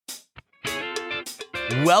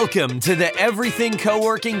Welcome to the Everything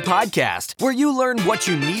Co-working Podcast, where you learn what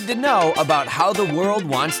you need to know about how the world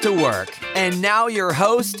wants to work. And now your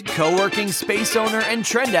host, co-working space owner and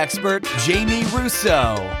trend expert, Jamie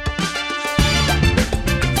Russo.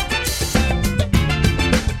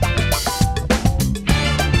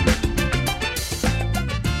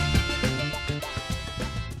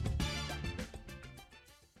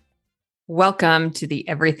 Welcome to the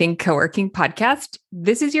Everything Co-working Podcast.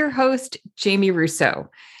 This is your host, Jamie Russo.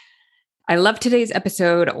 I love today's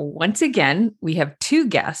episode. Once again, we have two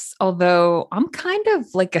guests, although I'm kind of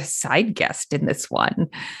like a side guest in this one.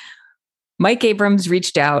 Mike Abrams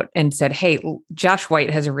reached out and said, hey, Josh White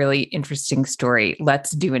has a really interesting story.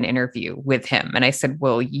 Let's do an interview with him. And I said,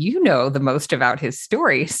 well, you know the most about his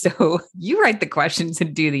story, so you write the questions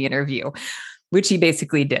and do the interview. Which he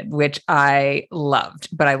basically did, which I loved.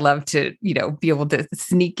 But I love to, be able to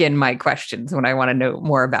sneak in my questions when I want to know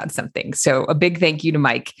more about something. So a big thank you to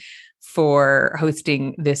Mike for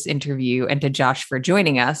hosting this interview and to Josh for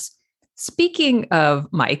joining us. Speaking of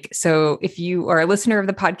Mike, so if you are a listener of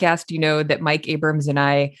the podcast, you know that Mike Abrams and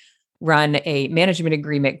I run a management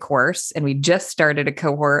agreement course, and we just started a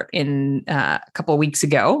cohort in a couple of weeks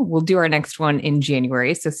ago. We'll do our next one in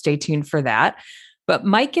January, so stay tuned for that. But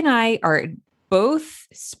Mike and I are both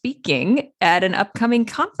speaking at an upcoming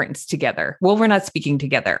conference together. Well, we're not speaking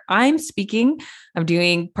together. I'm speaking. I'm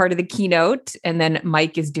doing part of the keynote, and then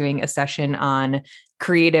Mike is doing a session on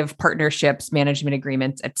creative partnerships, management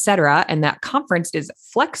agreements, et cetera. And that conference is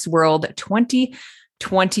Flex World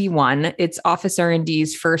 2021. It's Office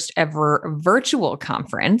R&D's first ever virtual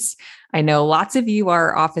conference. I know lots of you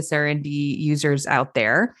are Office R&D users out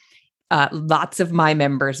there. Lots of my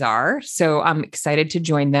members are. So I'm excited to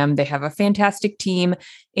join them. They have a fantastic team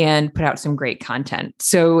and put out some great content.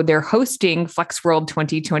 So they're hosting Flex World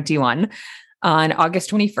 2021 on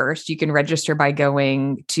August 21st. You can register by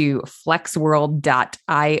going to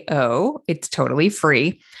flexworld.io. It's totally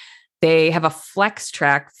free. They have a flex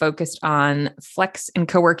track focused on flex and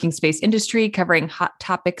co-working space industry, covering hot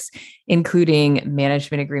topics, including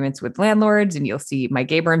management agreements with landlords. And you'll see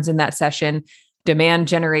Mike Abrams in that session. Demand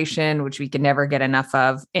generation, which we can never get enough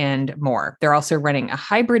of, and more. They're also running a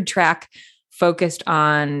hybrid track focused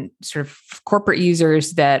on sort of corporate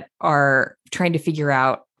users that are trying to figure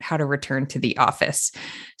out how to return to the office.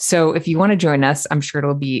 So if you want to join us, I'm sure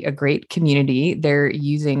it'll be a great community. They're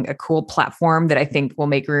using a cool platform that I think will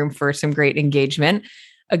make room for some great engagement.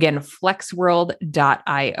 Again,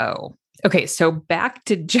 flexworld.io. Okay, so back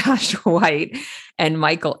to Josh White and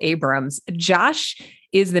Michael Abrams. Josh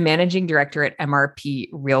is the managing director at MRP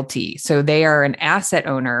Realty. So they are an asset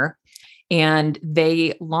owner, and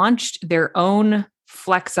they launched their own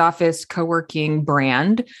flex office co-working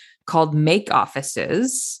brand called Make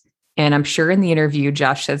Offices. And I'm sure in the interview,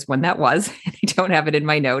 Josh says when that was, and I don't have it in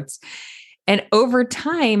my notes. And over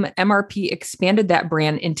time, MRP expanded that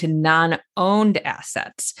brand into non-owned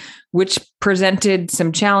assets, which presented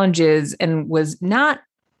some challenges and was not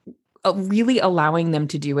really allowing them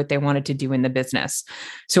to do what they wanted to do in the business.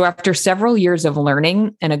 So after several years of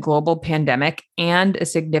learning and a global pandemic and a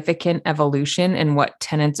significant evolution in what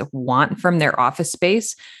tenants want from their office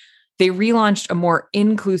space, they relaunched a more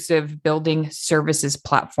inclusive building services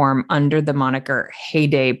platform under the moniker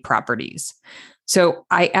Heyday Properties. So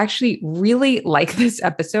I actually really like this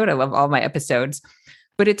episode. I love all my episodes,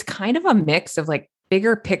 but it's kind of a mix of like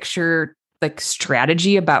bigger picture, like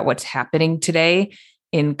strategy about what's happening today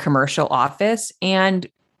in commercial office. And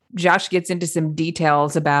Josh gets into some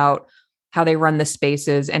details about how they run the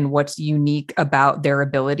spaces and what's unique about their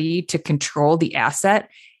ability to control the asset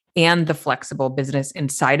and the flexible business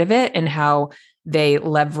inside of it, and how they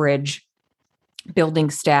leverage building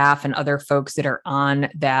staff and other folks that are on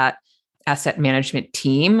that asset management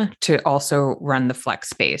team to also run the flex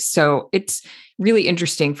space. So it's really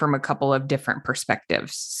interesting from a couple of different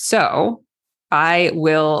perspectives. So I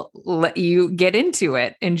will let you get into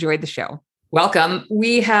it. Enjoy the show. Welcome.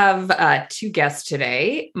 We have two guests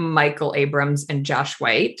today, Michael Abrams and Josh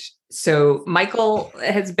White. So Michael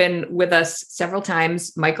has been with us several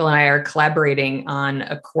times. Michael and I are collaborating on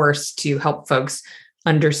a course to help folks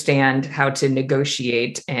understand how to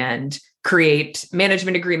negotiate and create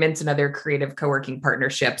management agreements and other creative co-working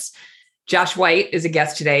partnerships. Josh White is a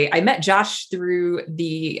guest today. I met Josh through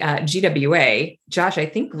the GWA. Josh, I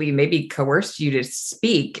think we maybe coerced you to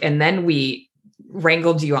speak, and then we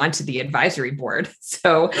wrangled you onto the advisory board.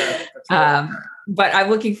 So, but I'm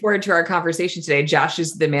looking forward to our conversation today. Josh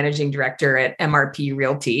is the managing director at MRP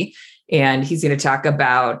Realty, and he's going to talk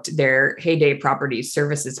about their Heyday Properties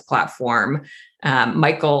services platform.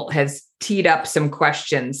 Michael has teed up some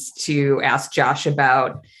questions to ask Josh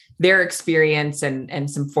about their experience and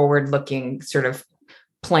some forward-looking sort of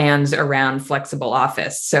plans around flexible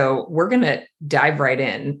office. So we're going to dive right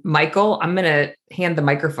in. Michael, I'm going to hand the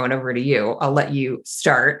microphone over to you. I'll let you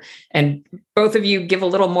start. And both of you give a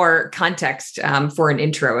little more context for an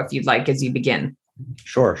intro, if you'd like, as you begin.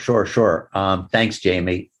 Sure. Thanks,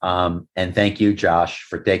 Jamie. And thank you, Josh,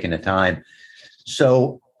 for taking the time.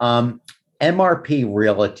 So MRP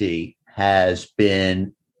Realty has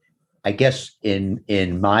been, I guess,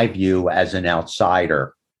 in my view, as an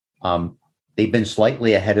outsider, they've been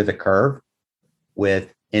slightly ahead of the curve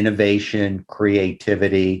with innovation,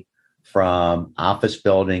 creativity, from office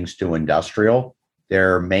buildings to industrial.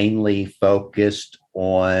 They're mainly focused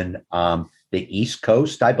on the East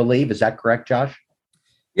Coast, I believe. Is that correct, Josh?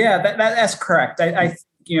 Yeah, that's correct. I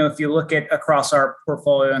if you look at across our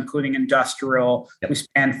portfolio, including industrial, yep, we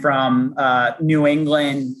span from New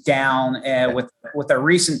England down with a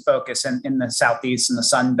recent focus in the Southeast and the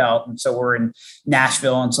Sun Belt. And so we're in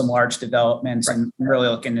Nashville and some large developments, right, and really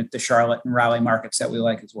looking at the Charlotte and Raleigh markets that we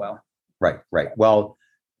like as well. Right. Well,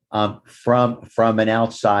 from an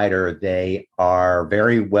outsider, they are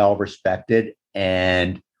very well respected,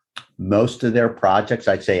 and most of their projects,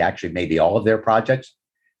 I'd say actually maybe all of their projects,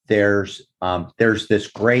 there's this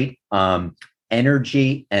great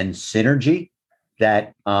energy and synergy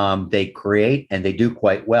that they create, and they do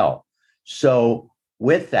quite well. So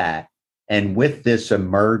with that, and with this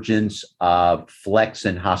emergence of flex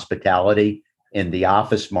and hospitality in the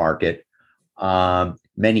office market,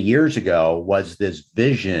 many years ago was this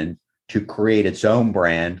vision to create its own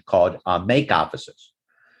brand called Make Offices.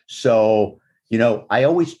 So, I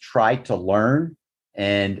always try to learn,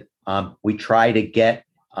 and we try to get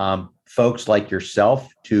folks like yourself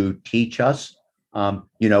to teach us,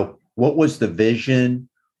 what was the vision?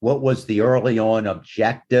 What was the early on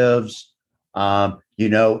objectives?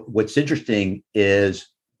 What's interesting is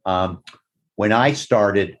when I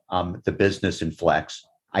started the business in Flex,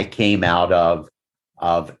 I came out of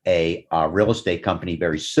a real estate company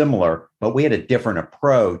very similar, but we had a different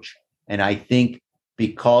approach. And I think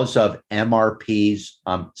because of MRP's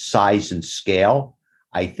size and scale,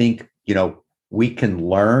 I think, we can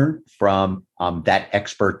learn from that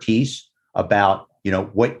expertise about,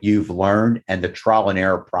 what you've learned and the trial and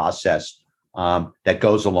error process that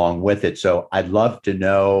goes along with it. So I'd love to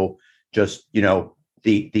know just,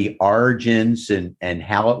 the origins and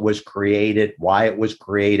how it was created, why it was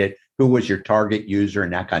created, who was your target user,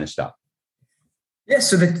 and that kind of stuff. Yeah,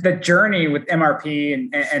 so the journey with MRP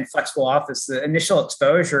and flexible office, the initial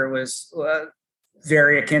exposure was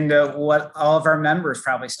very akin to what all of our members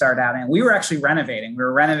probably start out in. We were actually renovating. We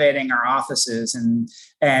were renovating our offices,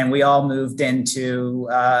 and we all moved into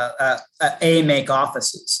Make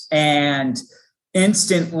Offices. And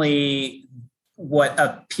instantly, what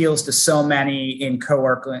appeals to so many in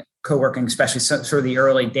co-working, especially sort of the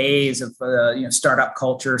early days of startup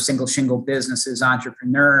culture, single shingle businesses,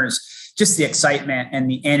 entrepreneurs, just the excitement and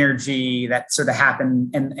the energy that sort of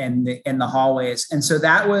happened in the hallways. And so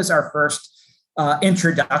that was our first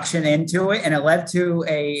introduction into it, and it led to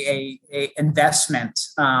a investment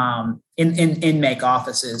in Make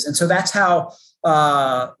Offices. And so that's how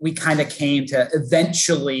we kind of came to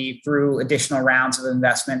eventually, through additional rounds of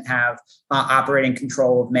investment, have operating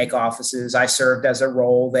control of Make Offices. I served as a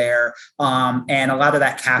role there, and a lot of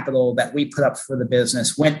that capital that we put up for the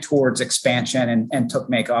business went towards expansion and took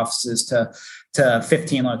Make Offices to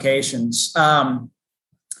 15 locations. And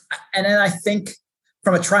then I think,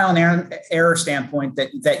 from a trial and error standpoint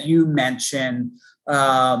that you mentioned,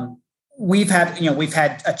 we've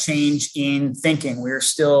had a change in thinking. We're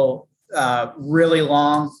still really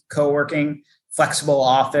long co-working, flexible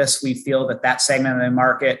office. We feel that segment of the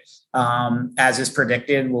market, as is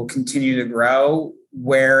predicted, will continue to grow.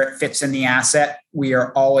 Where it fits in the asset, we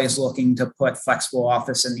are always looking to put flexible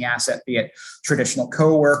office in the asset, be it traditional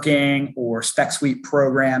co-working or spec suite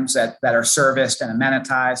programs that are serviced and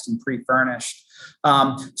amenitized and pre-furnished.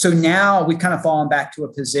 So now we've kind of fallen back to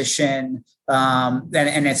a position,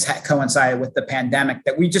 and it's coincided with the pandemic,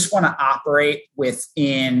 that we just want to operate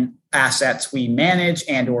within assets we manage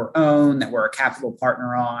and or own, that we're a capital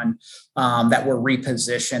partner on, that we're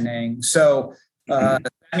repositioning. So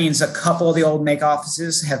that means a couple of the old Make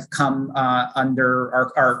Offices have come under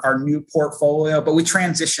our new portfolio, but we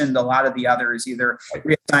transitioned a lot of the others, either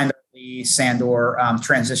reassigned lease and or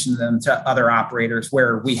transitioned them to other operators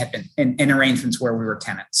where we had been in arrangements where we were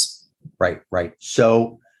tenants. Right.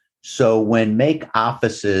 So when Make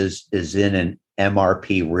Offices is in an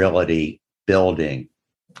MRP Realty building,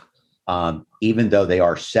 even though they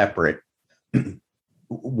are separate,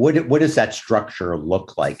 what does that structure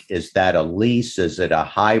look like? Is that a lease? Is it a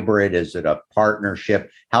hybrid? Is it a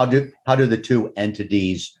partnership? How do the two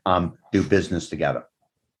entities do business together?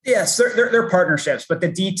 Yes, they're partnerships, but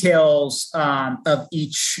the details of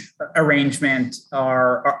each arrangement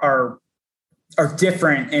are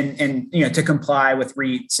different and to comply with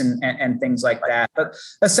REITs and things like that. But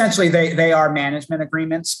essentially, they are management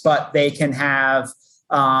agreements, but they can have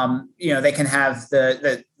they can have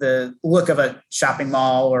the look of a shopping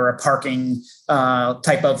mall or a parking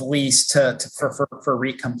type of lease for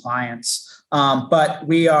REIT compliance. But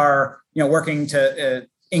we are working to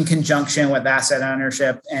in conjunction with asset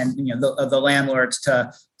ownership and the landlords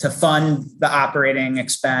to fund the operating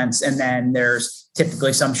expense, and then there's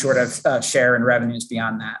typically some sort of share in revenues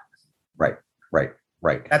beyond that. Right.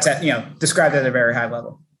 That's described at a very high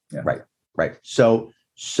level. Yeah. Right. So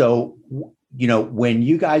when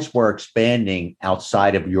you guys were expanding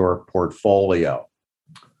outside of your portfolio,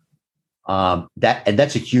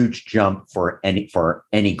 that's a huge jump for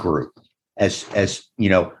any group. As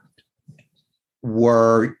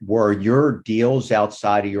were your deals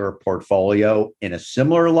outside of your portfolio in a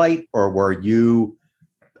similar light, or were you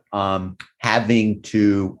having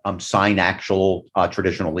to sign actual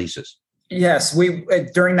traditional leases? Yes, we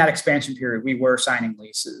during that expansion period, we were signing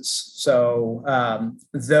leases. So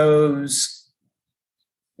those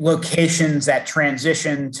locations that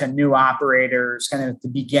transitioned to new operators kind of at the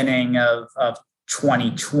beginning of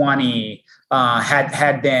 2020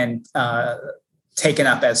 had been taken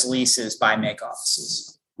up as leases by make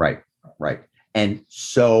offices. Right. And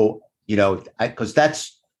so, because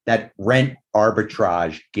that rent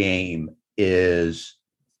arbitrage game is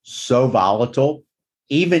so volatile,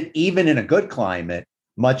 even in a good climate,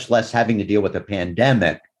 much less having to deal with a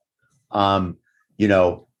pandemic.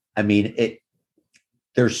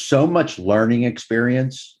 There's so much learning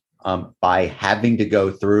experience by having to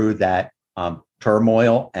go through that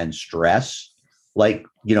turmoil and stress.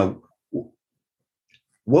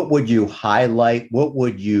 What would you highlight? What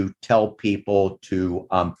would you tell people to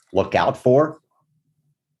look out for?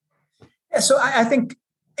 Yeah, so I think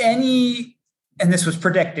and this was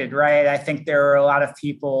predicted, right? I think there were a lot of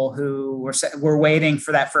people who were waiting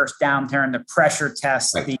for that first downturn, the pressure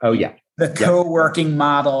test, right. the co-working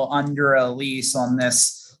model under a lease on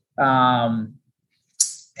this. And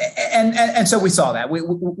so we saw that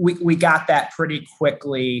we got that pretty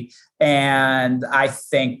quickly. And I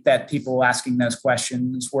think that people asking those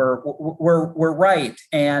questions were right.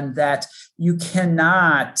 And that you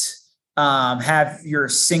cannot have your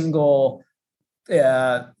single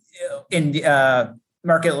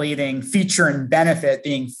market leading feature and benefit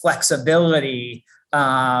being flexibility.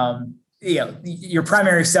 Your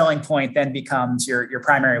primary selling point then becomes your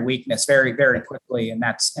primary weakness very, very quickly, and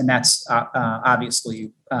that's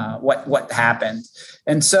obviously what happened.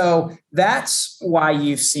 And so that's why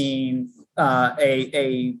you've seen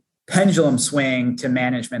a pendulum swing to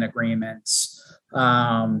management agreements,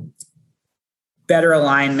 better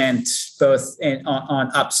alignment both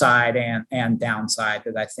on upside and downside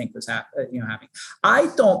that I think was happening. I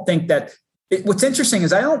don't think that what's interesting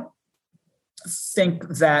is I don't think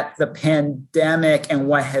that the pandemic and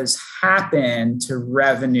what has happened to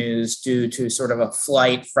revenues due to sort of a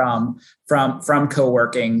flight from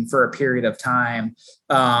co-working for a period of time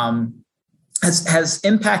has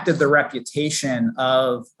impacted the reputation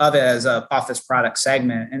of it as an office product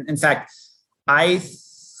segment. And in fact, I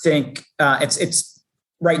think it's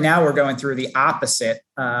right now we're going through the opposite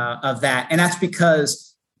of that. And that's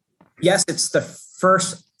because, yes, it's the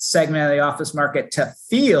first segment of the office market to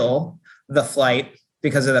feel the flight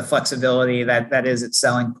because of the flexibility that is its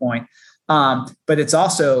selling point. But it's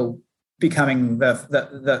also becoming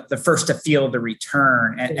the first to feel the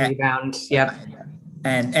return and rebound. Yep.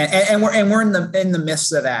 And we're in the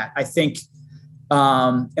midst of that. I think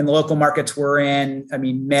in the local markets we're in,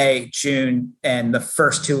 May, June, and the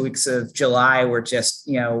first 2 weeks of July were just,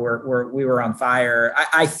 we were on fire.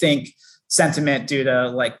 I think sentiment due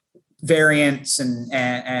to variants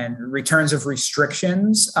and returns of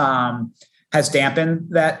restrictions has dampened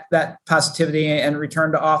that positivity and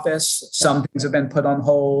return to office. Some things have been put on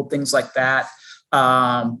hold, things like that.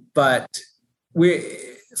 But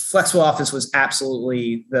flexible office was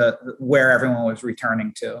absolutely where everyone was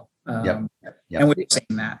returning to. And we're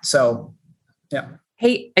seeing that. So, yeah.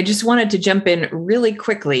 Hey, I just wanted to jump in really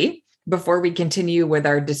quickly before we continue with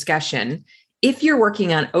our discussion. If you're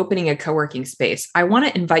working on opening a co-working space, I want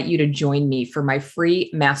to invite you to join me for my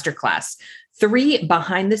free masterclass, 3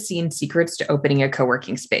 behind-the-scenes secrets to opening a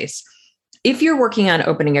co-working space. If you're working on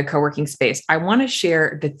opening a co-working space, I want to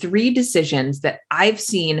share the 3 decisions that I've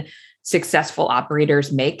seen successful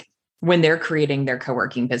operators make when they're creating their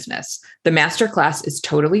co-working business. The masterclass is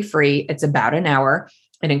totally free. It's about an hour.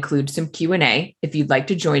 It includes some Q&A. If you'd like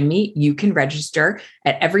to join me, you can register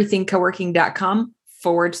at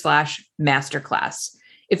everythingcoworking.com/masterclass.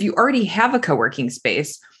 If you already have a co-working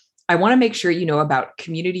space, I want to make sure you know about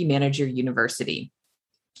Community Manager University.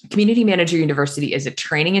 Community Manager University is a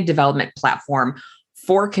training and development platform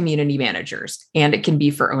for community managers, and it can be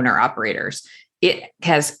for owner operators. It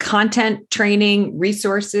has content, training,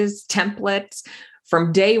 resources, templates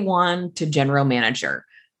from day one to general manager.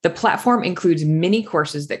 The platform includes mini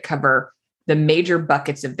courses that cover the major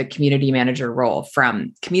buckets of the community manager role,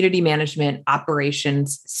 from community management,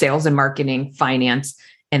 operations, sales and marketing, finance,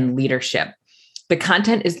 and leadership. The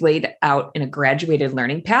content is laid out in a graduated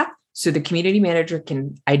learning path, so the community manager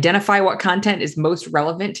can identify what content is most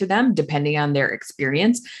relevant to them depending on their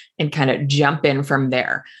experience and kind of jump in from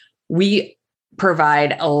there. We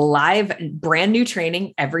provide a live brand new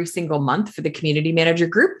training every single month for the community manager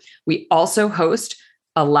group. We also host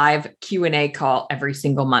a live Q&A call every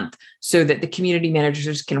single month so that the community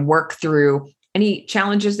managers can work through any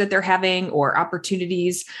challenges that they're having or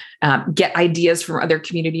opportunities, get ideas from other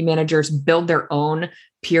community managers, build their own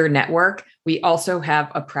peer network. We also have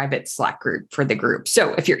a private Slack group for the group.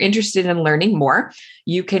 So if you're interested in learning more,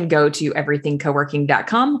 you can go to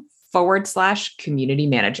everythingcoworking.com/community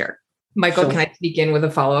manager. Michael, can I begin with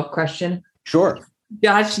a follow-up question? Sure.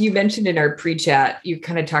 Josh, you mentioned in our pre-chat, you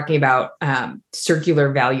kind of talking about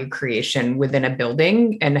circular value creation within a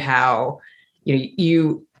building and how,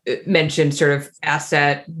 you mentioned sort of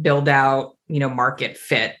asset build out, market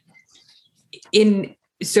fit. In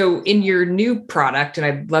your new product, and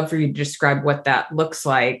I'd love for you to describe what that looks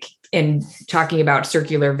like, and talking about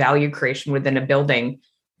circular value creation within a building,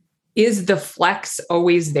 is the flex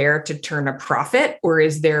always there to turn a profit, or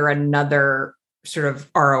is there another sort of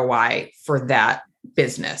ROI for that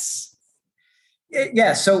business?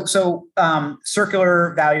 Yeah. So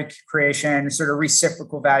circular value creation, sort of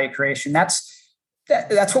reciprocal value creation. That's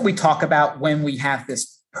what we talk about when we have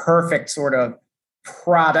this perfect sort of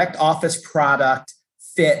office product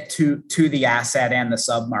fit to the asset and the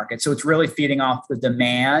submarket. So it's really feeding off the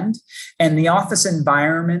demand, and the office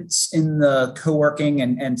environments in the co-working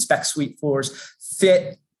and spec suite floors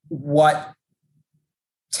fit what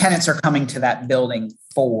tenants are coming to that building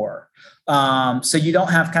for. So you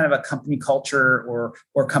don't have kind of a company culture or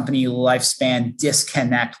company lifespan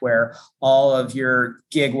disconnect where all of your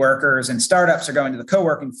gig workers and startups are going to the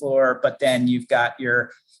co-working floor, but then you've got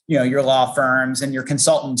your law firms and your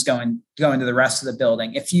consultants going to the rest of the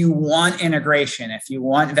building. If you want integration, if you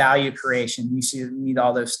want value creation, you need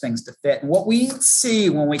all those things to fit. And what we see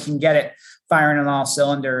when we can get it firing on all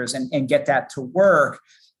cylinders and get that to work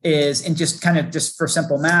is, and just for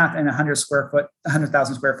simple math, in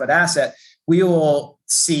 100,000 square foot asset, we will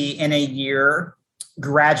see in a year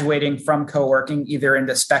graduating from co-working either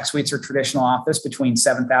into spec suites or traditional office between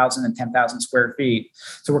 7,000 and 10,000 square feet.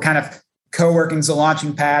 So we're kind of co-working is a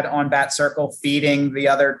launching pad on Bat Circle, feeding the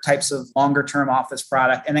other types of longer term office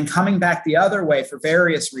product, and then coming back the other way for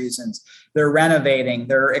various reasons. They're renovating,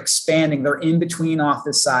 they're expanding, they're in between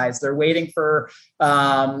office size, they're waiting for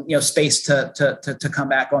space to come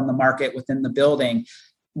back on the market within the building.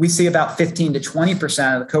 We see about 15 to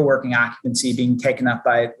 20% of the co-working occupancy being taken up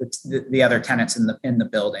by the other tenants in the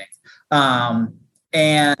building.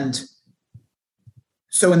 And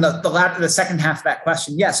so in the second half of that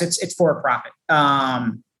question, yes, it's for a profit.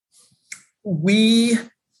 We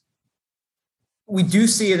do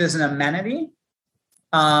see it as an amenity,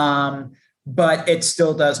 but it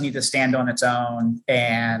still does need to stand on its own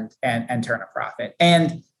and turn a profit.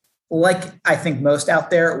 And like I think most out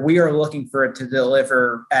there, we are looking for it to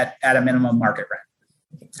deliver at a minimum market rent,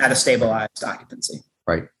 at a stabilized occupancy.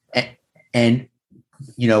 Right. And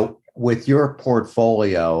with your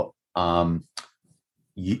portfolio,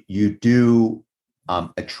 you do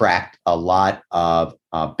attract a lot of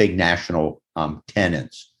big national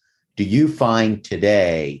tenants. Do you find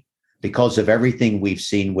today, because of everything we've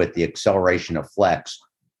seen with the acceleration of flex,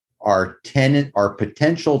 are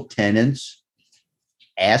potential tenants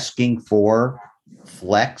asking for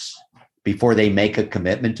flex before they make a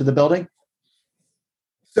commitment to the building?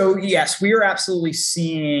 So yes, we are absolutely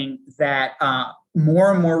seeing that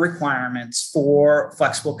more and more requirements for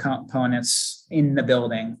flexible components in the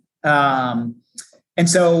building. And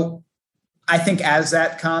so I think as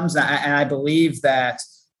that comes, and I believe that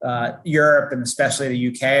Europe and especially the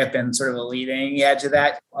UK have been sort of the leading edge of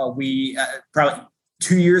that. We probably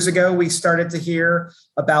 2 years ago, we started to hear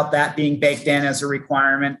about that being baked in as a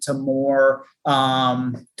requirement to more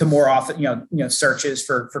often, searches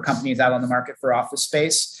for companies out on the market for office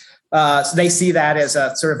space. So they see that as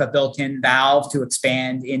a sort of a built-in valve to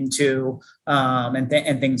expand into and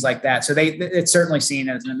things like that. So it's certainly seen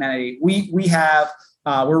as an amenity. We're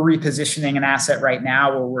repositioning an asset right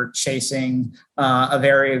now where we're chasing a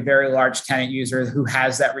very, very large tenant user who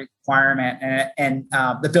has that requirement. And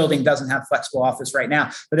the building doesn't have flexible office right now,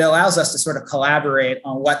 but it allows us to sort of collaborate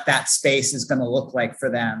on what that space is going to look like for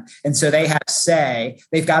them. And so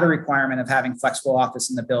they've got a requirement of having flexible office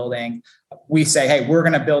in the building. We say, hey, we're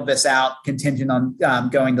going to build this out contingent on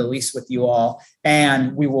going to lease with you all.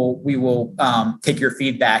 And we will take your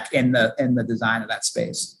feedback in the design of that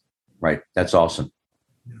space. Right. That's awesome.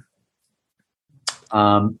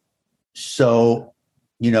 So,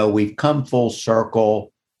 we've come full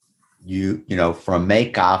circle, from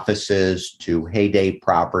Make Offices to Heyday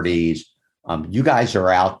Properties. You guys are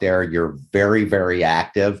out there. You're very, very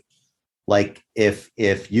active. Like if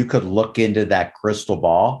you could look into that crystal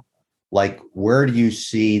ball, like where do you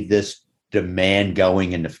see this demand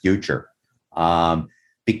going in the future?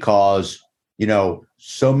 Because,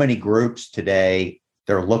 so many groups today,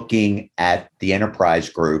 they're looking at the enterprise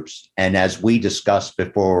groups. And as we discussed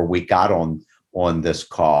before we got on this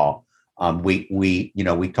call, we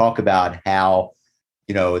talk about how,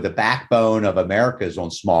 the backbone of America is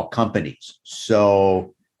on small companies.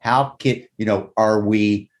 So how are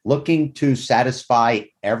we looking to satisfy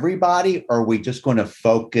everybody, or are we just going to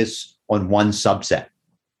focus on one subset?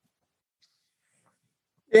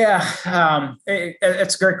 Yeah,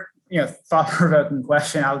 it's great. Thought-provoking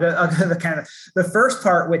question. I'll go to the kind of the first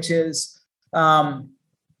part, which is,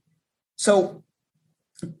 so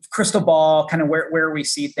crystal ball, kind of where we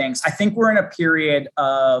see things. I think we're in a period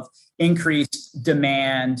of increased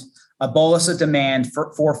demand, a bolus of demand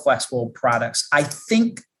for flexible products. I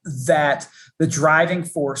think that the driving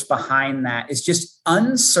force behind that is just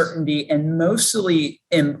uncertainty, and mostly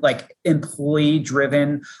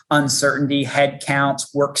employee-driven uncertainty, head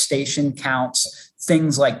counts, workstation counts,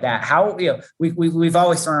 things like that. How we've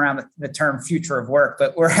always thrown around the term future of work,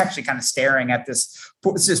 but we're actually kind of staring at this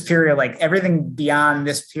period. Like everything beyond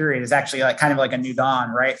this period is actually kind of like a new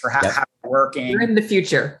dawn, right? For how we're working. We're in the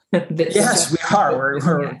future. Yes, we are.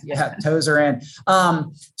 We're toes are in.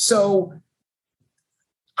 So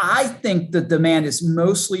I think the demand is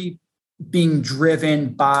mostly being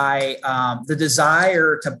driven by the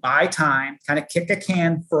desire to buy time, kind of kick a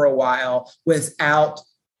can for a while without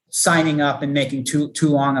signing up and making too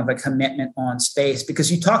long of a commitment on space.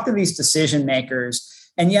 Because you talk to these decision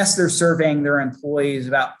makers, and yes, they're surveying their employees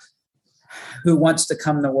about who wants to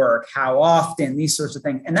come to work, how often, these sorts of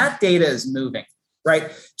things. And that data is moving,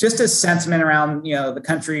 right? Just as sentiment around, the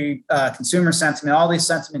country, consumer sentiment, all these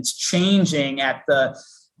sentiments changing at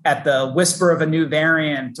the whisper of a new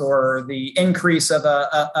variant or the increase of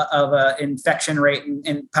a infection rate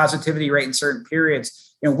and positivity rate in certain periods.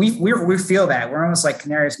 We feel that we're almost like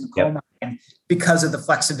canaries in the coal mine because of the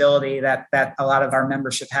flexibility that a lot of our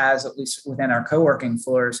membership has, at least within our co-working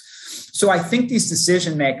floors. So I think these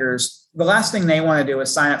decision makers, the last thing they want to do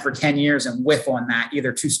is sign up for 10 years and whiff on that,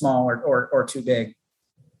 either too small or too big.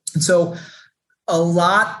 And so a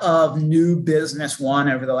lot of new business won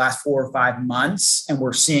over the last 4 or 5 months, and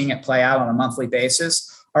we're seeing it play out on a monthly basis,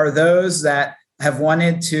 are those that have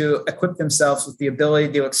wanted to equip themselves with the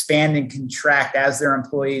ability to expand and contract as their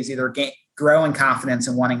employees either grow in confidence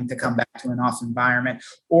and wanting to come back to an office environment,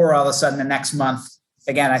 or all of a sudden the next month,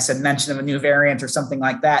 again, I said mention of a new variant or something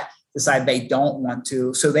like that, decide they don't want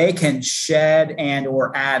to, so they can shed and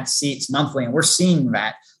or add seats monthly. And we're seeing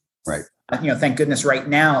that. Right. Thank goodness right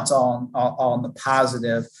now it's all in the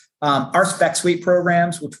positive. Our spec suite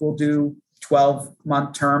programs, which we'll do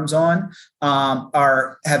 12-month terms on,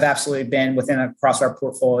 have absolutely been across our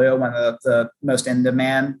portfolio one of the most in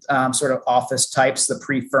demand sort of office types, the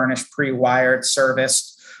pre-furnished, pre-wired,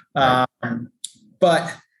 serviced.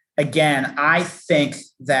 But again, I think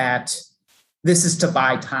that this is to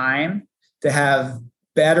buy time, to have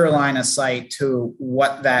better line of sight to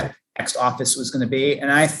what that next office was going to be. And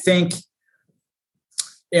I think,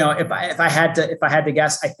 if I had to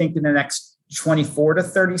guess, I think in the next 24 to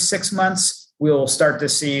 36 months, we'll start to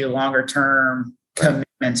see longer term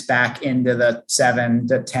commitments back into the 7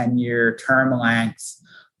 to 10 year term length.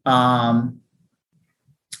 I'm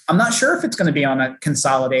not sure if it's going to be on a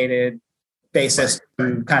consolidated basis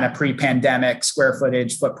to kind of pre-pandemic square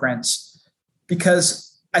footage footprints,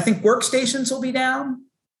 because I think workstations will be down,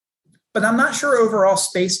 but I'm not sure overall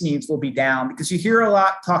space needs will be down, because you hear a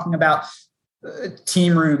lot talking about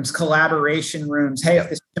team rooms, collaboration rooms. Hey,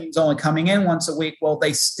 if this team's only coming in once a week, well,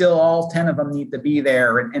 they still, all 10 of them need to be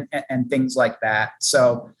there and things like that.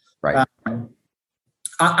 So right.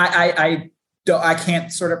 I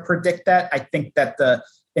can't sort of predict that. I think that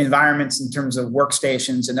environments in terms of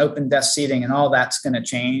workstations and open desk seating and all that's going to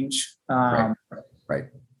change. Right.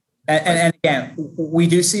 And again, we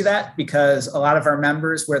do see that because a lot of our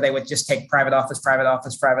members where they would just take private office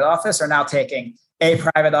are now taking a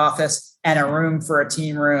private office and a room for a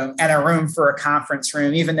team room and a room for a conference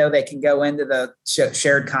room, even though they can go into the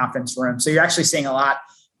shared conference room. So you're actually seeing a lot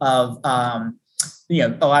of, a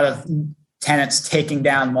lot of tenants taking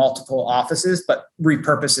down multiple offices, but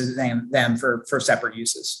repurposes them for separate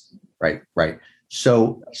uses. Right.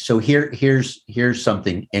 So here's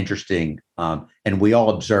something interesting. And we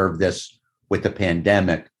all observed this with the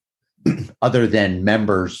pandemic. Other than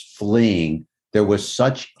members fleeing, there was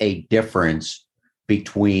such a difference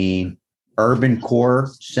between urban core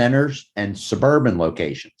centers and suburban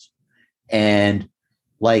locations. And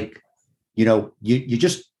you're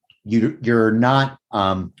not,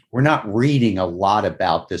 we're not reading a lot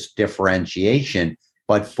about this differentiation,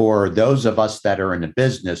 but for those of us that are in the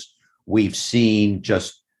business, we've seen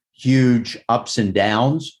just huge ups and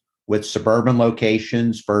downs with suburban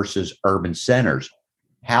locations versus urban centers.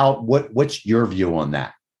 What's your view on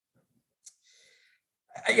that?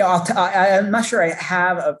 I'm not sure I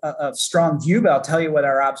have a strong view, but I'll tell you what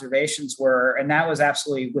our observations were. And that was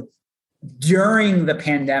absolutely during the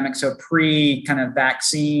pandemic, so pre kind of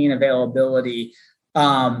vaccine availability,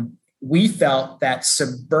 we felt that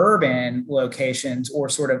suburban locations or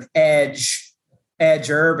sort of edge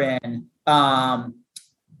urban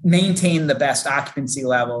maintain the best occupancy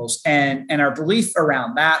levels. And our belief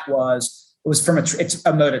around that was it's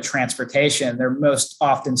a mode of transportation. They're most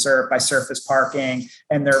often served by surface parking,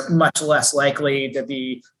 and they're much less likely to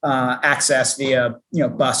be accessed via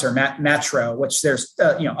bus or metro, which there's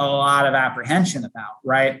a lot of apprehension about,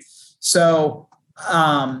 right? So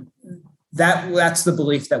that's the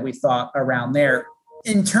belief that we thought around there.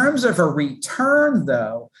 In terms of a return,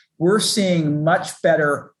 though, we're seeing much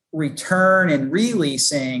better return and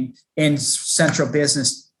releasing in central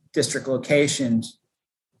business district locations.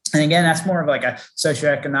 And again, that's more of like a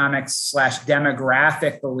socioeconomic /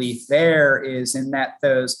 demographic belief there is in that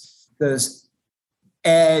those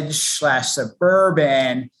edge /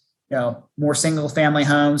 suburban, more single family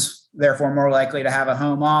homes, therefore more likely to have a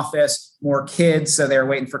home office, more kids. So they're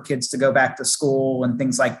waiting for kids to go back to school and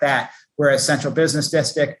things like that. Whereas central business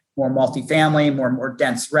district, more multifamily, more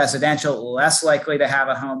dense residential, less likely to have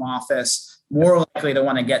a home office, more likely to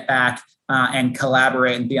want to get back and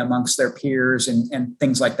collaborate and be amongst their peers and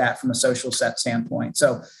things like that from a social set standpoint.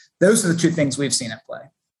 So those are the two things we've seen at play.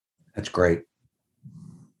 That's great.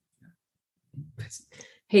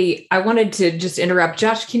 Hey, I wanted to just interrupt.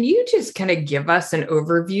 Josh, can you just kind of give us an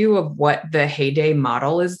overview of what the Heyday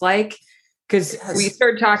model is like? Because we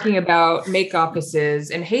started talking about make offices,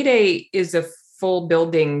 and Heyday is a full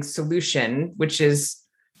building solution, which is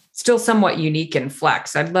still somewhat unique and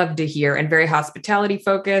flex. I'd love to hear, and very hospitality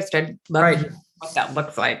focused. I'd love to hear what that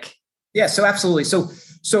looks like. Yeah, so absolutely.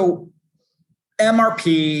 So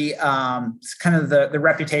MRP, kind of the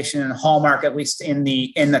reputation and hallmark, at least in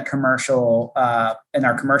the commercial, in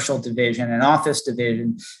our commercial division and office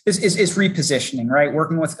division, is repositioning, right?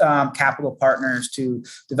 Working with capital partners to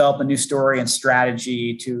develop a new story and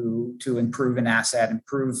strategy to improve an asset,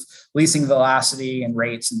 improve leasing velocity and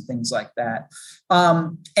rates and things like that.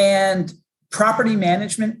 And property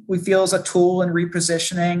management, we feel, is a tool in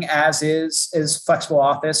repositioning, as is flexible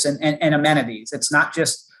office and amenities. It's not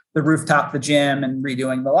just the rooftop, the gym, and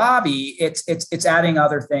redoing the lobby. It's adding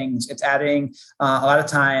other things. It's adding a lot of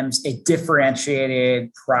times a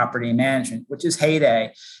differentiated property management, which is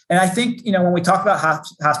Heyday. And I think when we talk about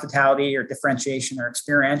hospitality or differentiation or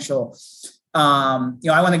experiential, I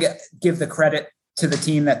want to give the credit to the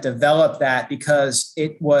team that developed that, because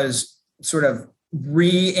it was sort of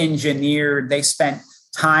re-engineered. They spent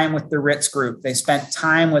time with the Ritz Group. They spent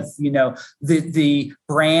time with, the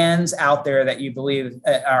brands out there that you believe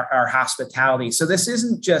are hospitality. So this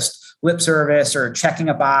isn't just lip service or checking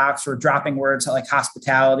a box or dropping words like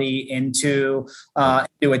hospitality into a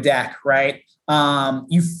deck, right?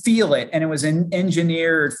 You feel it. And it was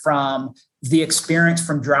engineered from the experience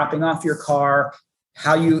from dropping off your car,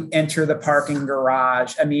 how you enter the parking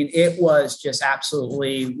garage. I mean, it was just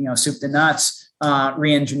absolutely, soup to nuts.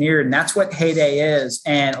 Re-engineered. And that's what Heyday is.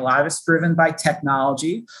 And a lot of it's driven by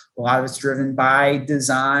technology. A lot of it's driven by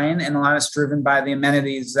design, and a lot of it's driven by the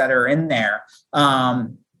amenities that are in there.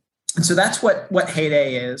 And so that's what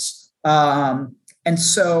Heyday is. And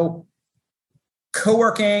so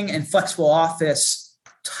co-working and flexible office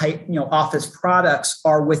type, office products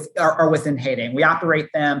are within Heyday. And we operate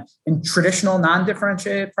them in traditional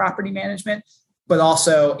non-differentiated property management, but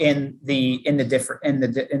also in the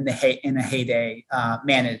Heyday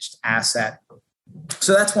managed asset.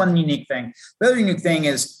 So that's one unique thing. The other unique thing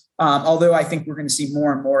is, although I think we're going to see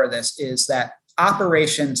more and more of this, is that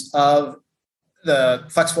operations of the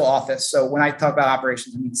flexible office. So when I talk about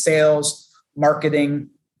operations, I mean sales, marketing,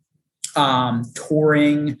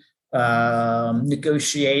 touring,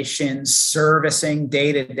 negotiations, servicing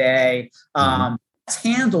day to day. It's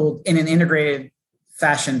handled in an integrated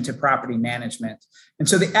fashion to property management. And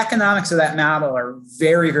so the economics of that model are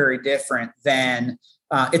very, very different than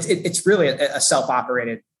it's really a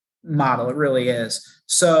self-operated model. It really is.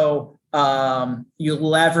 So you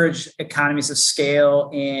leverage economies of scale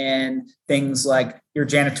in things like your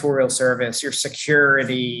janitorial service, your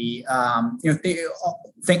security,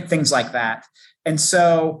 things like that. And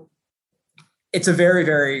so it's a very,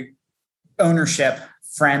 very ownership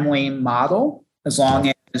friendly model as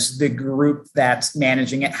long as the group that's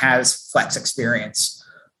managing it has flex experience.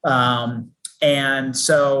 And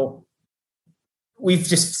so we've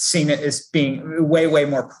just seen it as being way, way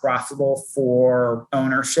more profitable for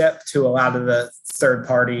ownership to a lot of the third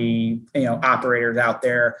party, operators out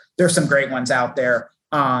there. There's some great ones out there.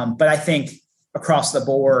 But I think across the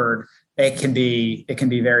board, it can be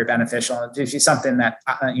very beneficial. It's something that,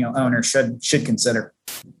 owners should consider.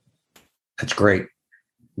 That's great.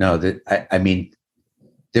 No, I mean,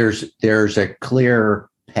 there's a clear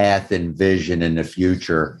path and vision in the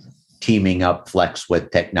future, teaming up flex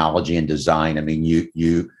with technology and design. I mean,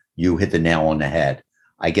 you hit the nail on the head.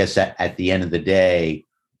 I guess at the end of the day,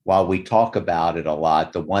 while we talk about it a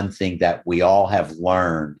lot, the one thing that we all have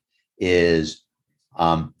learned is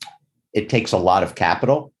it takes a lot of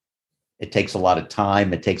capital. It takes a lot of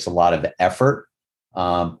time. It takes a lot of effort.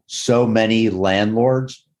 So many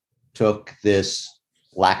landlords took this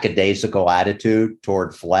lackadaisical attitude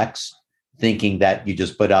toward flex, thinking that you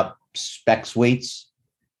just put up spec suites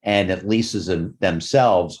and it leases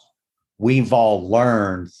themselves. We've all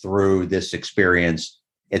learned through this experience,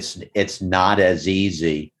 it's not as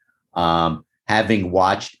easy. Having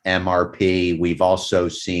watched MRP, we've also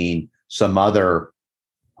seen some other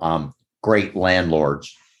great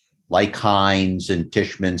landlords like Hines and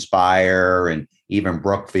Tishman Speyer and even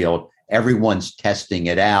Brookfield. Everyone's testing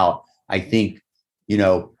it out. I think,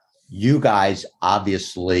 you guys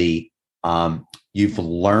obviously, you've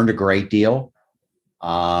learned a great deal.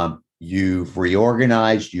 You've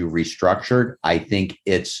reorganized, you've restructured. I think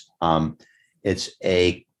it's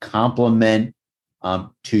a compliment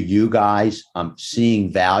to you guys seeing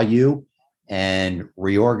value and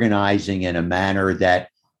reorganizing in a manner that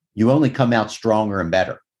you only come out stronger and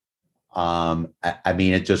better. I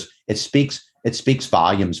mean, it speaks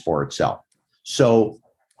volumes for itself. So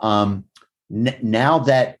now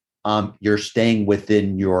that you're staying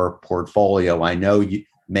within your portfolio, I know you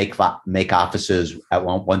make offices at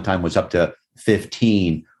one time was up to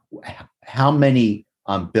 15. How many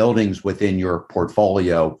buildings within your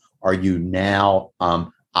portfolio are you now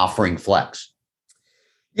offering flex?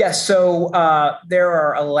 Yes, so there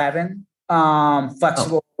are 11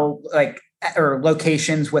 flexible or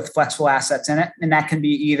locations with flexible assets in it, and that can be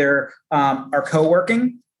either our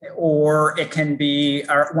co-working or it can be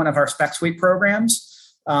one of our spec suite programs.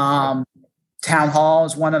 Town Hall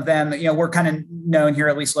is one of them. We're kind of known here,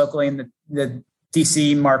 at least locally in the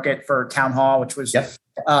DC market, for Town Hall, which was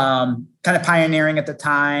kind of pioneering at the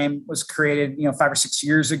time, was created 5 or 6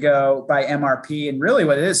 years ago by MRP. And really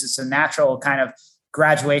what it is, it's a natural kind of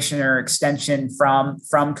graduation or extension from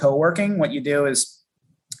co-working. What you do is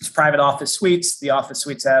it's private office suites. The office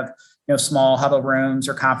suites have small huddle rooms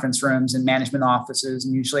or conference rooms and management offices,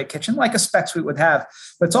 and usually a kitchen like a spec suite would have.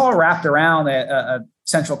 But it's all wrapped around a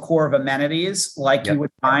central core of amenities like you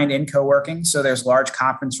would find in co-working. So there's large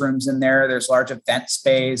conference rooms in there. There's large event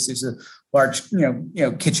space. There's a large,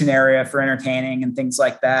 kitchen area for entertaining and things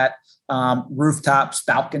like that. Rooftops,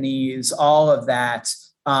 balconies, all of that.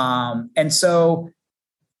 And so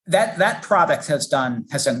that product has done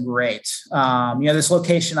great. This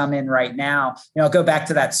location I'm in right now, I'll go back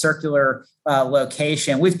to that circular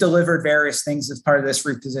location. We've delivered various things as part of this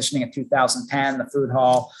repositioning in 2010. The food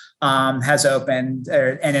hall has opened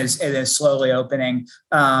and is slowly opening.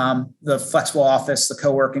 The flexible office, the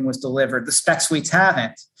co-working was delivered. The spec suites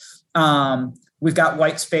haven't. We've got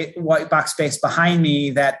white box space behind me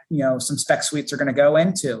that, some spec suites are going to go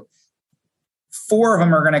into. 4 of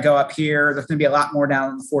them are going to go up here. There's going to be a lot more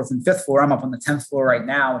down on the 4th and 5th floor. I'm up on the 10th floor right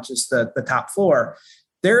now, which is the top floor.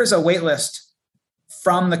 There is a wait list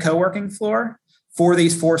from the co-working floor for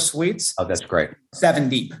these 4 suites. Oh, that's great. 7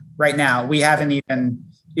 deep right now. We haven't even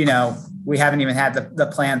had the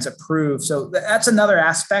plans approved. So that's another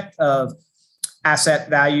aspect of asset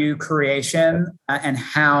value creation and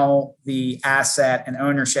how the asset and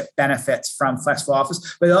ownership benefits from flexible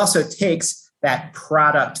office. But it also takes that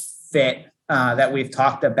product fit that we've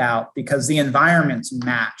talked about, because the environments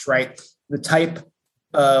match, right? The type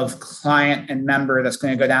of client and member that's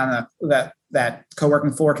going to go down that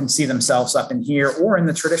co-working floor can see themselves up in here or in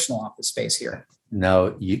the traditional office space here.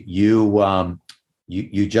 No, you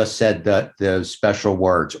just said the special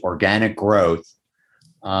words: organic growth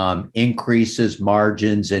increases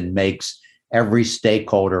margins and makes every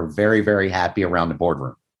stakeholder very, very happy around the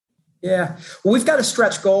boardroom. Yeah, well, we've got a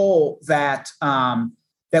stretch goal that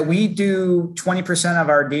we do 20% of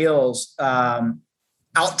our deals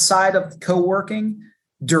outside of co-working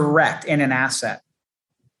direct in an asset.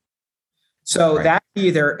 So right. That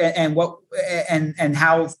either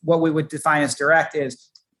what we would define as direct is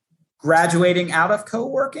graduating out of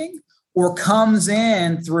co-working or comes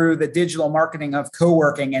in through the digital marketing of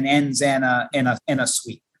co-working and ends in a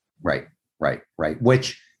suite. Right.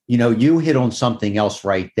 Which, you hit on something else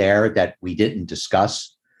right there that we didn't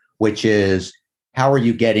discuss, which is how are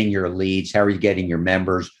you getting your leads? How are you getting your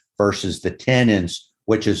members versus the tenants,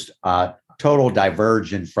 which is total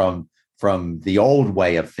diversion from the old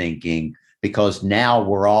way of thinking, because now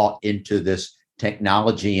we're all into this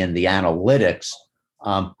technology and the analytics.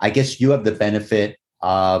 I guess you have the benefit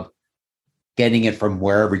of getting it from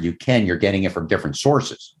wherever you can. You're getting it from different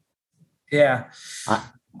sources. Yeah.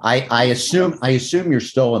 I assume you're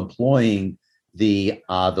still employing the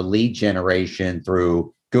lead generation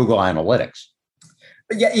through Google Analytics.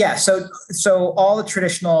 Yeah. So all the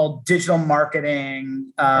traditional digital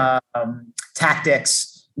marketing tactics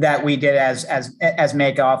that we did as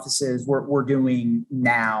mega offices, we're doing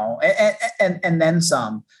now, and then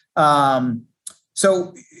some.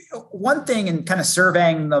 So one thing in kind of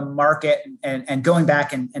surveying the market and going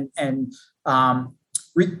back and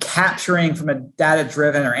recapturing from a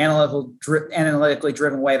data-driven or analytically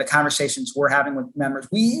driven way the conversations we're having with members,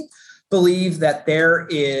 we believe that there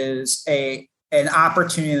is an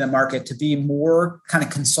opportunity in the market to be more kind of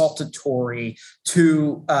consultatory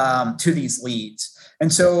to these leads.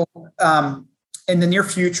 And so in the near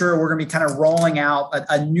future, we're going to be kind of rolling out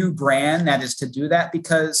a new brand that is to do that,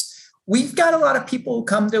 because we've got a lot of people who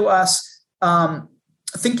come to us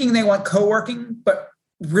thinking they want co-working, but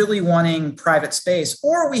really wanting private space.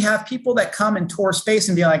 Or we have people that come and tour space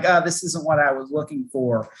and be like, oh, this isn't what I was looking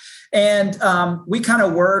for. And we kind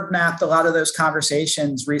of word mapped a lot of those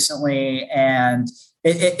conversations recently. And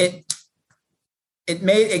it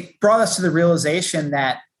brought us to the realization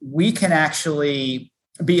that we can actually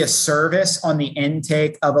be a service on the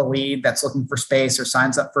intake of a lead that's looking for space or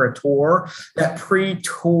signs up for a tour, that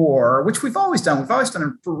pre-tour, which we've always done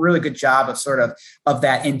a really good job of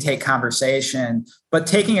that intake conversation, but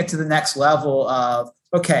taking it to the next level of,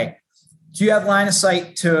 okay, do you have line of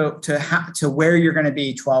sight to where you're going to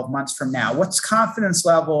be 12 months from now? What's confidence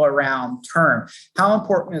level around term? How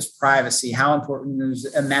important is privacy? How important is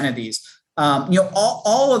amenities?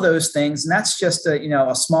 All of those things. And that's just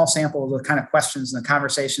a small sample of the kind of questions and the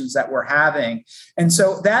conversations that we're having. And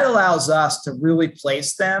so that allows us to really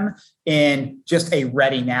place them in just a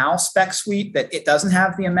ready now spec suite that it doesn't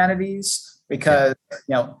have the amenities, because,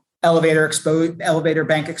 elevator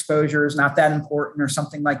bank exposure is not that important or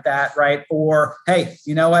something like that. Right. Or, hey,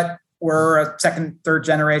 you know what? We're a second, third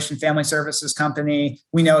generation family services company.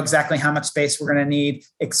 We know exactly how much space we're going to need.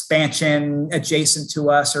 Expansion adjacent to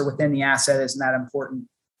us or within the asset isn't that important.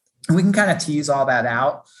 And we can kind of tease all that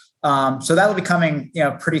out. So that'll be coming,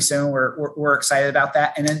 pretty soon. We're excited about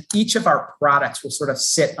that. And then each of our products will sort of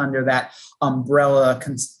sit under that umbrella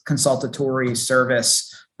consultatory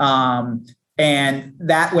service. And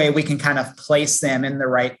that way we can kind of place them in the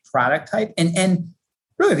right product type. And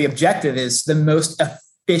really the objective is the most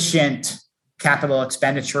efficient capital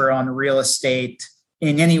expenditure on real estate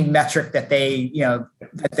in any metric that they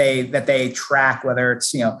track, whether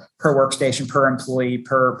it's, per workstation, per employee,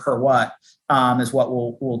 per what, is what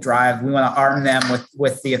will drive. We want to arm them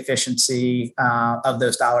with the efficiency of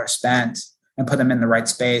those dollars spent and put them in the right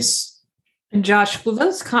space. And Josh, well,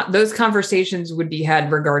 those conversations would be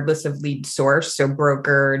had regardless of lead source, so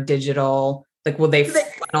broker, digital. Like, will they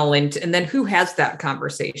funnel into, and then who has that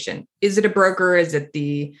conversation? Is it a broker? Is it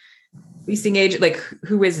the leasing agent? Like,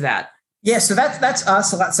 who is that? Yeah, so that's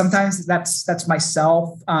us a lot. Sometimes that's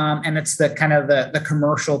myself, and it's the kind of the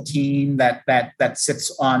commercial team that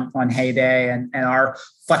sits on Heyday and our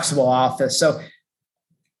flexible office. So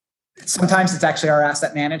sometimes it's actually our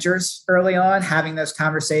asset managers early on having those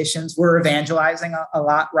conversations. We're evangelizing a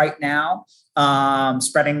lot right now,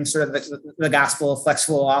 spreading sort of the gospel of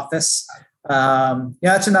flexible office.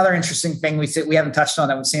 That's another interesting thing we haven't touched on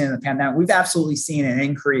that we've seen in the pandemic. We've absolutely seen an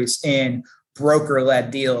increase in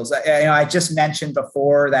broker-led deals. I just mentioned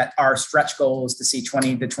before that our stretch goal is to see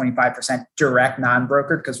 20 to 25% direct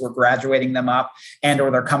non-brokered, because we're graduating them up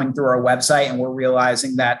or they're coming through our website, and we're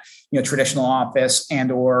realizing that traditional office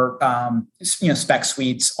or spec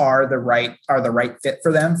suites are the right fit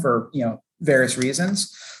for them for various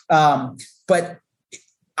reasons. But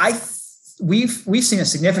we've seen a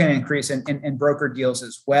significant increase in broker deals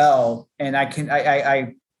as well, and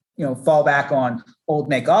I fall back on old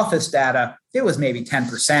Make Office data. It was maybe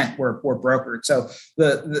 10% were brokered. So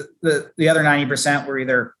the other 90% were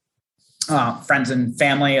either friends and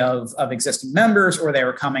family of existing members, or they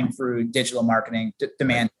were coming through digital marketing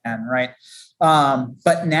demand gen, right?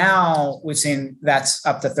 But now we've seen that's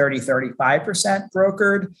up to 35%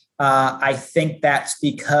 brokered. I think that's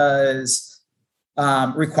because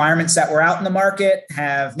requirements that were out in the market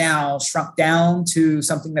have now shrunk down to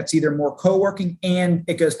something that's either more co-working, and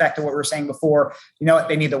it goes back to what we were saying before.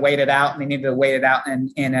 They need to wait it out, and they need to wait it out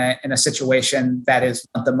in a situation that is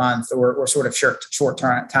month to month or sort of short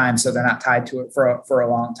time, so they're not tied to it for a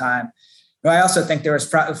long time. But I also think there was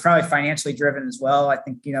probably financially driven as well. I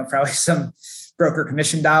think probably some broker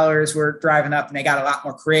commission dollars were driving up, and they got a lot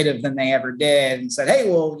more creative than they ever did, and said, hey,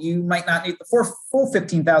 well, you might not need the full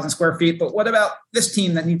 15,000 square feet, but what about this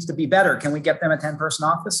team that needs to be better? Can we get them a 10-person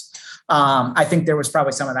office? I think there was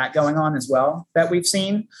probably some of that going on as well that we've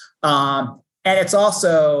seen. And it's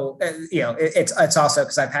also, it's also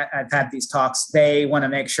because I've had these talks, they want to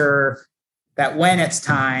make sure that when it's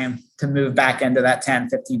time to move back into that 10,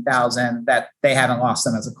 15,000, that they haven't lost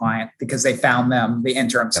them as a client because they found them the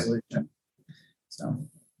interim solution. So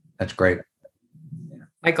that's great.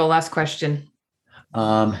 Michael, last question.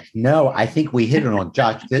 No, I think we hit it on.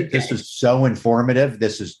 Josh, this is so informative.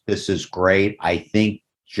 This is great. I think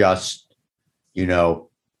just,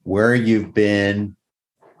 where you've been,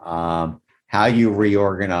 how you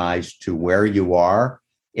reorganized to where you are,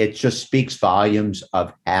 it just speaks volumes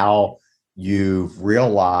of how you've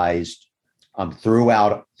realized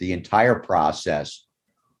throughout the entire process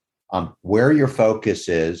where your focus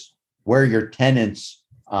is, where your tenants,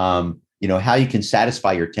 how you can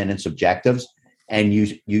satisfy your tenants' objectives. And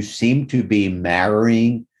you seem to be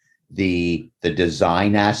marrying the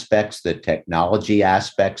design aspects, the technology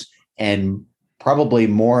aspects, and probably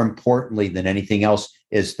more importantly than anything else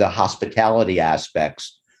is the hospitality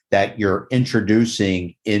aspects that you're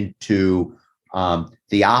introducing into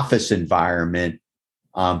the office environment.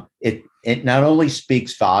 It not only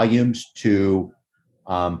speaks volumes to,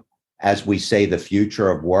 as we say, the future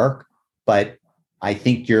of work, but I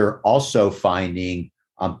think you're also finding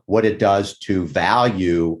what it does to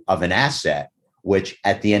value of an asset, which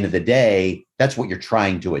at the end of the day, that's what you're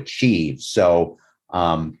trying to achieve. So,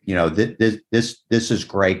 this is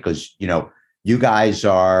great because, you guys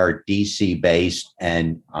are DC based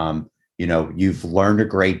and, you've learned a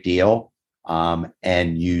great deal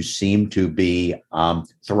and you seem to be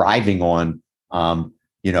thriving on,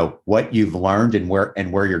 what you've learned and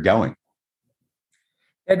where you're going.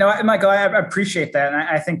 No, Michael, I appreciate that, and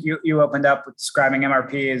I think you opened up with describing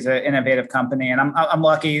MRP as an innovative company, and I'm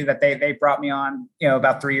lucky that they brought me on,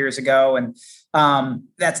 about 3 years ago, and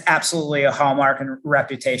that's absolutely a hallmark and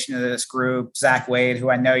reputation of this group. Zach Wade, who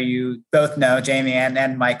I know you both know, Jamie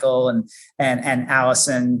and Michael, and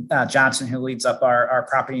Allison Johnson, who leads up our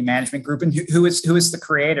property management group, and who is the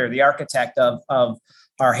creator, the architect of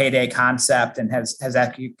our heyday concept, and has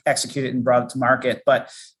executed and brought it to market.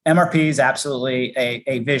 But MRP is absolutely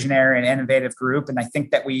a visionary and innovative group. And I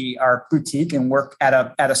think that our boutique and work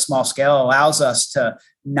at a small scale allows us to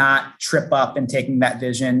not trip up in taking that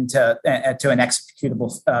vision to an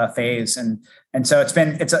executable phase. And so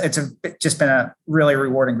it's just been a really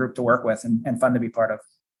rewarding group to work with and fun to be part of.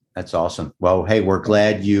 That's awesome. Well, hey, we're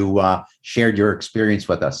glad you shared your experience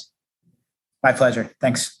with us. My pleasure.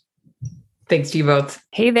 Thanks. Thanks to you both.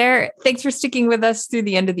 Hey there. Thanks for sticking with us through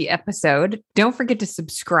the end of the episode. Don't forget to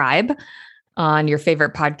subscribe on your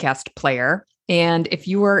favorite podcast player. And if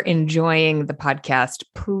you are enjoying the podcast,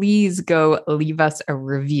 please go leave us a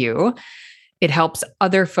review. It helps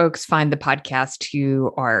other folks find the podcast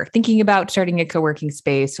who are thinking about starting a co-working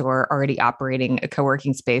space or already operating a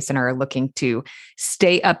co-working space and are looking to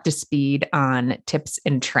stay up to speed on tips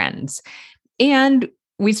and trends. And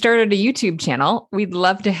we started a YouTube channel. We'd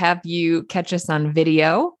love to have you catch us on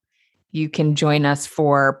video. You can join us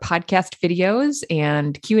for podcast videos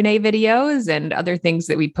and Q&A videos and other things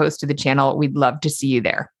that we post to the channel. We'd love to see you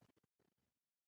there.